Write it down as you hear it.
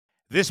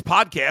This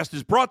podcast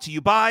is brought to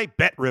you by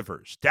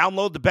BetRivers.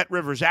 Download the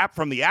BetRivers app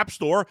from the App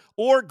Store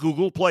or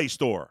Google Play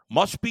Store.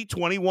 Must be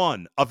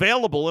 21.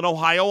 Available in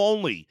Ohio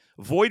only.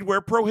 Void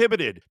where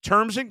prohibited.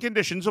 Terms and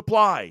conditions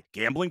apply.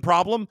 Gambling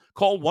problem?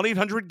 Call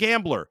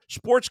 1-800-GAMBLER.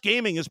 Sports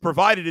gaming is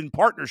provided in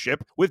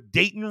partnership with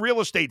Dayton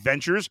Real Estate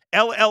Ventures,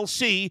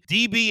 LLC,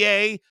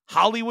 DBA,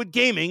 Hollywood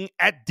Gaming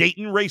at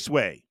Dayton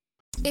Raceway.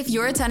 If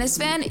you're a tennis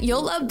fan,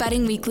 you'll love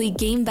Betting Weekly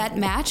Game Bet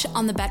Match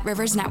on the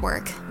BetRivers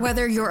Network.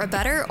 Whether you're a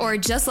bettor or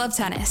just love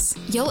tennis,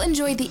 you'll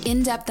enjoy the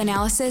in-depth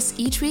analysis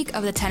each week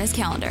of the tennis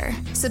calendar.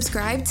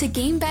 Subscribe to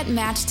Game Bet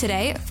Match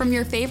today from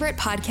your favorite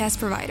podcast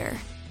provider.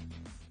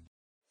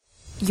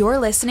 You're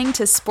listening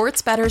to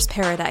Sports Bettor's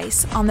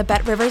Paradise on the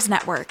BetRivers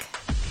Network.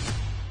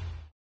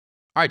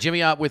 All right,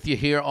 Jimmy out with you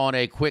here on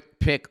a Quick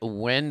Pick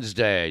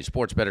Wednesday.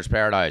 Sports Bettor's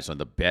Paradise on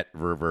the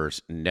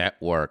BetRivers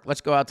Network.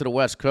 Let's go out to the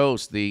West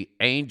Coast. The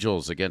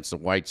Angels against the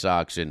White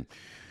Sox. And,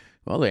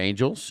 well, the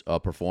Angels are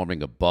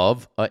performing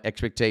above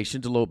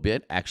expectations a little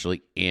bit,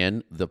 actually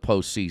in the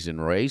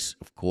postseason race.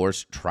 Of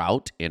course,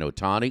 Trout and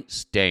Ohtani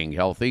staying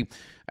healthy.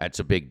 That's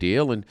a big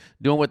deal, and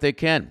doing what they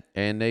can,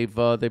 and they've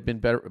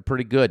been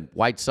pretty good.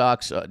 White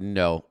Sox,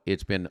 no,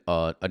 it's been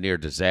a near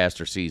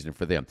disaster season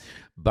for them.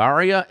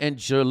 Barria and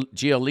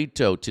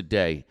Giolito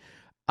today.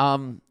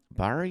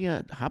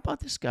 Barria, how about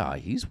this guy?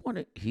 He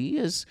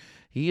is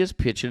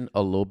pitching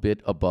a little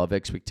bit above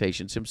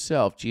expectations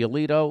himself.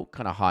 Giolito,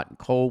 kind of hot and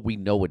cold. We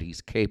know what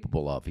he's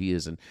capable of. He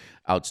is an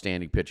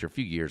outstanding pitcher. A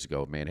few years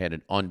ago, man, had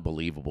an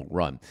unbelievable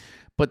run.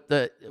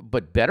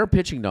 But better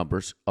pitching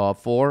numbers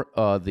for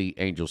the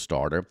Angels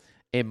starter.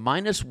 A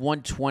minus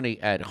 120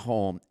 at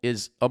home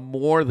is a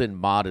more than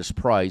modest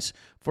price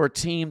for a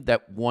team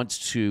that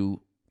wants to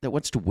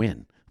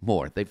win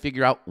more. They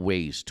figure out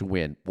ways to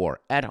win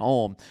more. At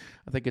home,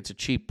 I think it's a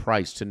cheap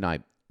price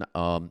tonight.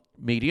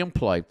 Medium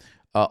play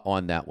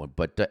on that one.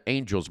 But the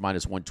Angels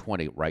minus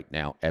 120 right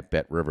now at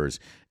BetRivers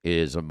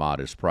is a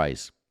modest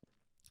price.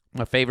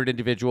 My favorite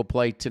individual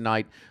play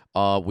tonight,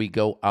 we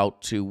go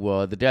out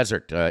to the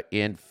desert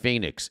in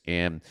Phoenix.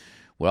 And,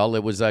 well,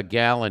 it was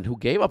Gallen who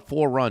gave up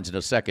 4 runs in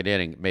the second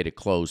inning, made it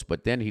close,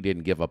 but then he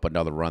didn't give up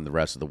another run the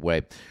rest of the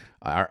way.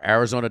 Our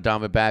Arizona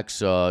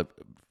Diamondbacks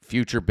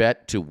future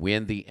bet to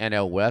win the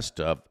NL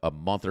West a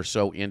month or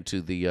so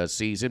into the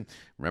season.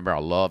 Remember, I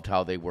loved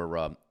how they were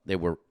running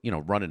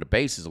the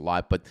bases a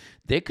lot, but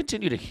they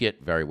continue to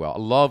hit very well. I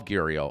love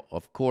Gurriel,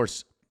 of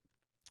course.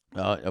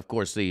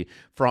 The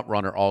front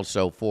runner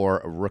also for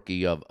a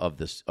rookie of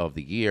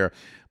the year.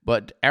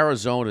 But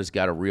Arizona's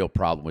got a real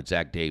problem with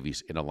Zach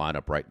Davies in the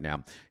lineup right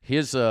now.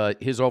 His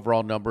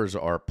overall numbers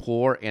are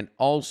poor, and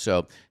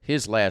also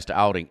his last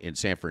outing in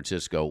San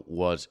Francisco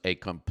was a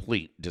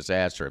complete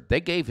disaster. They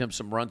gave him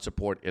some run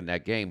support in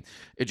that game.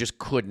 It just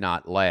could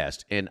not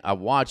last. And I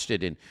watched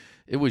it, and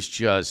it was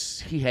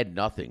just, he had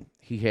nothing.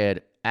 He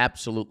had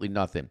absolutely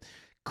nothing.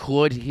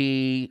 Could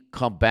he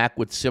come back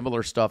with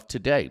similar stuff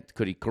today?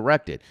 Could he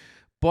correct it?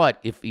 But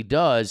if he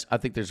does, I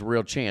think there's a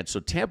real chance.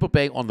 So Tampa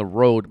Bay on the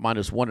road,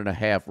 minus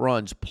 1.5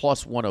 runs,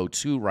 plus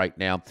 102 right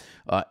now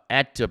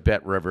at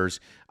BetRivers,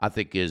 I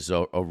think is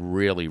a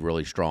really,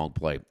 really strong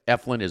play.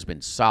 Eflin has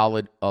been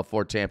solid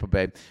for Tampa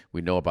Bay.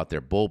 We know about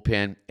their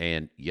bullpen,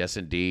 and yes,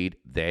 indeed,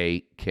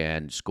 they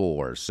can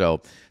score.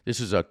 So this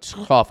is a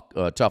tough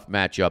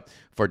matchup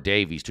for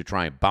Davies to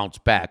try and bounce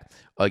back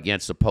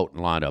against the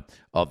potent lineup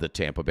of the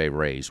Tampa Bay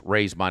Rays.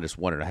 Rays minus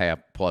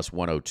 1.5 plus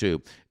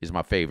 102 is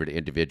my favorite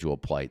individual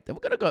play. Then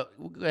we're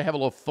gonna have a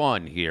little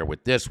fun here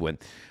with this one.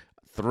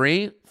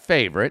 3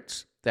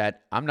 favorites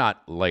that I'm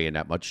not laying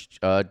that much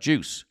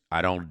juice.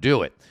 I don't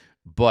do it.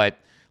 But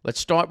let's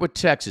start with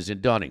Texas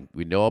and Dunning.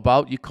 We know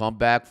about you come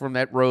back from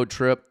that road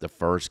trip, the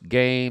first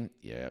game.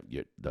 Yeah,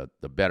 the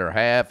better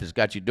half has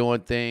got you doing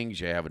things.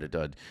 You're having to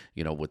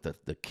do, with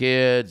the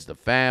kids, the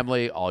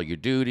family, all your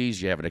duties.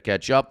 You're having to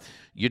catch up.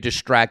 You're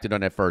distracted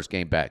on that first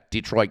game back.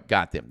 Detroit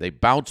got them. They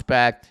bounced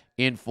back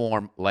in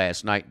form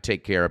last night and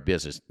take care of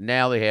business.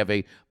 Now they have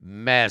a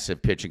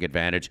massive pitching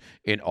advantage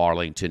in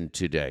Arlington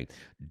today.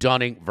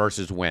 Dunning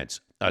versus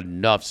Wentz.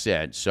 Enough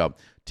said. So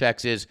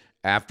Texas,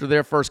 after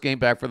their first game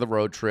back for the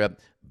road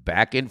trip,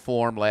 back in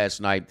form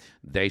last night,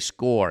 they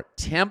score.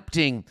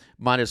 Tempting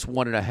minus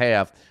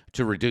 1.5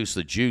 to reduce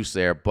the juice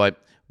there,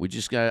 but we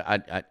just got.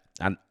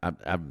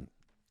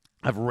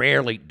 I've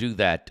rarely do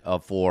that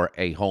for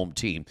a home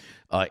team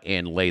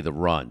and lay the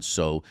runs.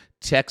 So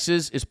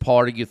Texas is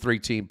part of your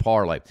 3-team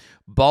parlay.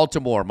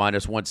 Baltimore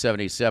minus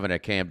 177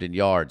 at Camden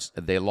Yards.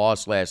 They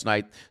lost last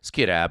night. It's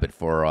Kid Abbott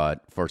for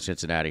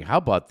Cincinnati. How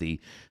about the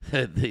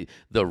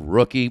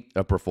rookie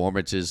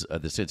performances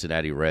the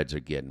Cincinnati Reds are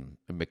getting?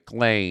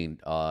 McClain,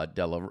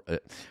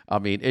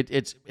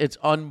 it's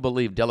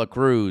unbelievable. Dela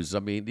Cruz.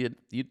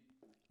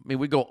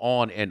 We go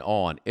on and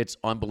on. It's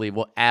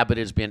unbelievable. Abbott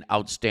has been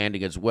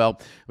outstanding as well.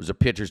 It was a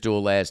pitcher's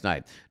duel last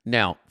night.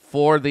 Now,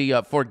 for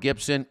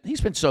Gibson,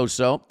 he's been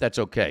so-so. That's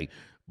okay.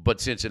 But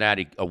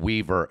Cincinnati,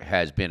 Weaver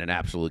has been an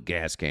absolute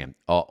gas can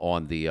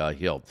on the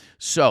hill.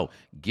 So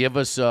give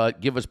us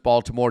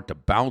Baltimore to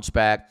bounce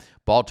back.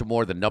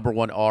 Baltimore, the number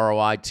 1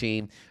 ROI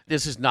team.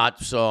 This is not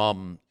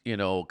some,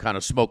 kind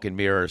of smoke and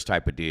mirrors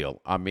type of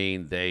deal. I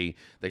mean, they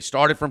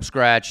started from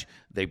scratch.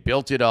 They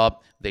built it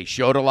up. They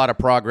showed a lot of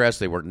progress.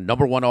 They were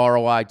number 1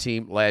 ROI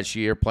team last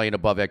year, playing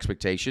above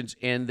expectations.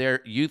 And their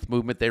youth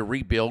movement, their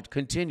rebuild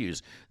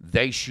continues.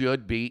 They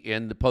should be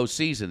in the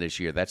postseason this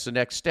year. That's the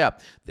next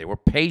step. They were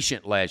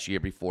patient last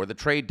year before the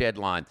trade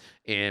deadline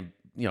and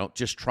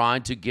just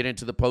trying to get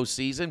into the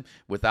postseason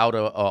without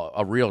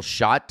a real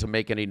shot to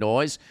make any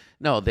noise.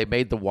 No, they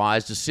made the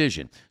wise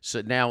decision.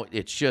 So now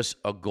it's just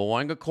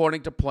going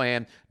according to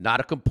plan, not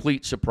a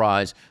complete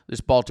surprise.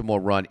 This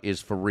Baltimore run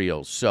is for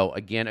real. So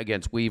again,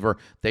 against Weaver,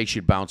 they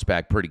should bounce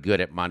back pretty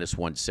good at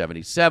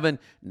 -177.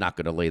 Not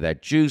going to lay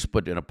that juice,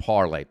 but in a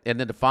parlay. And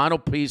then the final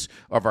piece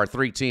of our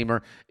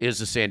 3-teamer is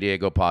the San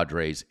Diego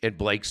Padres and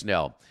Blake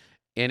Snell.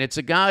 And it's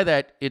a guy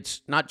that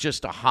it's not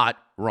just a hot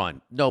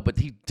run. No, but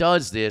he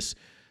does this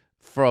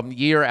from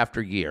year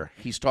after year.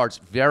 He starts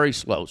very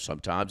slow.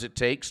 Sometimes it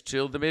takes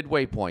till the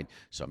midway point.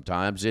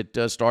 Sometimes it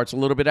starts a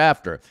little bit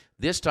after.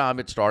 This time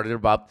it started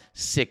about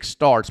 6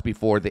 starts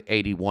before the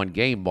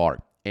 81-game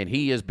mark. And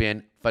he has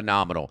been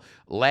phenomenal.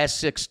 Last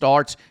 6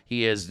 starts,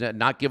 he has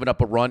not given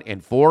up a run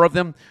in 4 of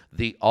them.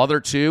 The other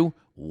 2,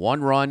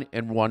 1 run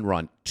and 1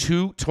 run.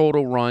 2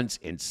 total runs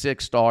in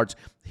 6 starts.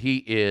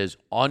 He is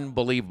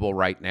unbelievable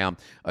right now.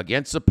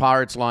 Against the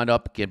Pirates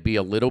lineup, can be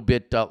a little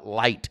bit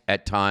light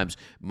at times.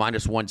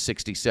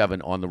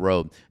 -167 on the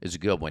road is a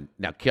good one.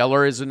 Now,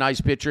 Keller is a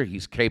nice pitcher.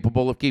 He's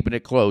capable of keeping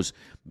it close.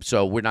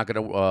 So we're not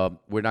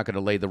gonna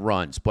lay the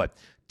runs. But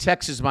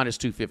Texas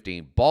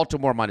 -215,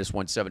 Baltimore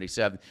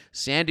 -177,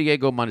 San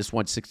Diego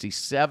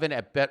 -167.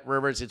 At Bet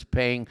Rivers, it's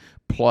paying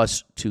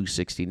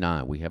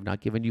 +269. We have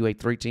not given you a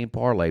 3-team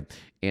parlay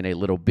in a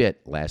little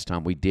bit. Last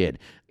time we did,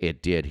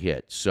 it did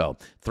hit. So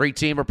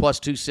 3-teamer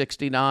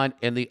 +269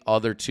 and the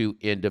other 2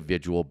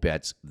 individual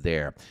bets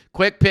there.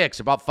 Quick picks,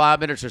 about 5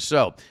 minutes or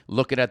so.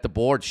 Looking at the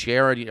board,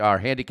 sharing our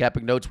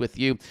handicapping notes with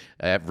you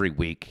every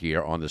week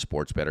here on the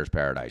Sports Bettor's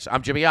Paradise.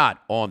 I'm Jimmy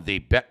Ott on the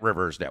Bet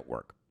Rivers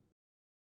Network.